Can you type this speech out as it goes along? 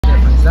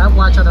difference. That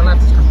watch on the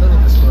left is completely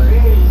destroyed.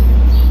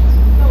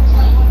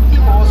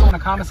 People also in the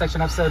comment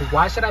section have said,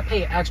 why should I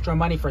pay extra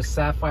money for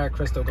sapphire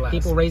crystal glass?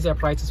 People raise their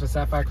prices for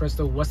sapphire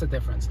crystal. What's the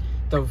difference?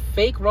 The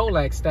fake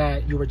Rolex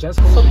that you were just...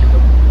 So,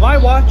 my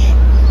watch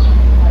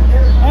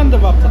and the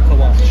replica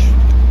watch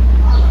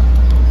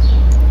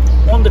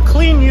on the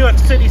clean New York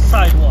City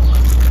sidewalk.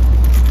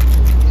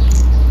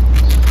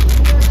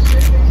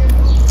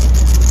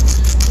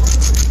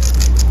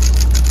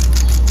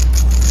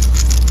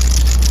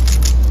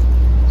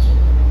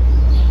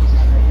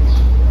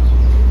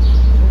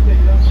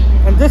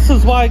 And this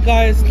is why,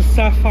 guys, the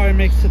sapphire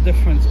makes a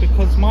difference,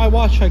 because my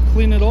watch, I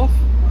clean it off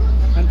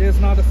and there's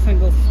not a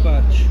single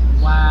scratch.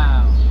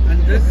 Wow.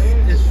 And this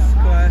is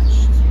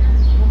scratched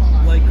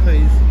like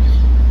crazy.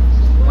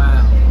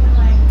 Wow.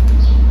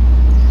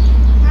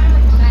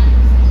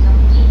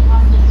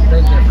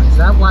 Big difference.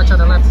 That watch on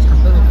the left is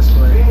completely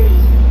destroyed.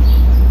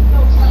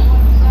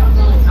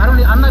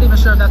 I'm not even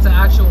sure if that's an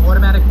actual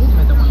automatic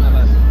movement, the one on the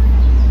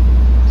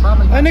left.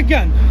 Probably not. And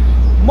again,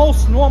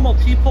 most normal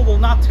people will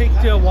not take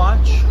their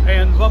watch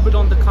and rub it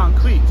on the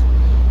concrete.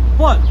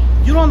 But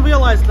you don't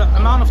realize the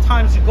amount of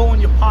times you go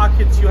in your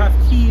pockets, you have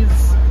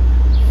keys,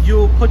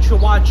 you put your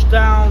watch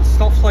down,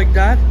 stuff like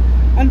that,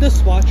 and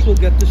this watch will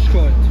get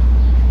destroyed.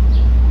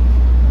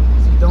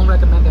 So you don't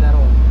recommend it at all?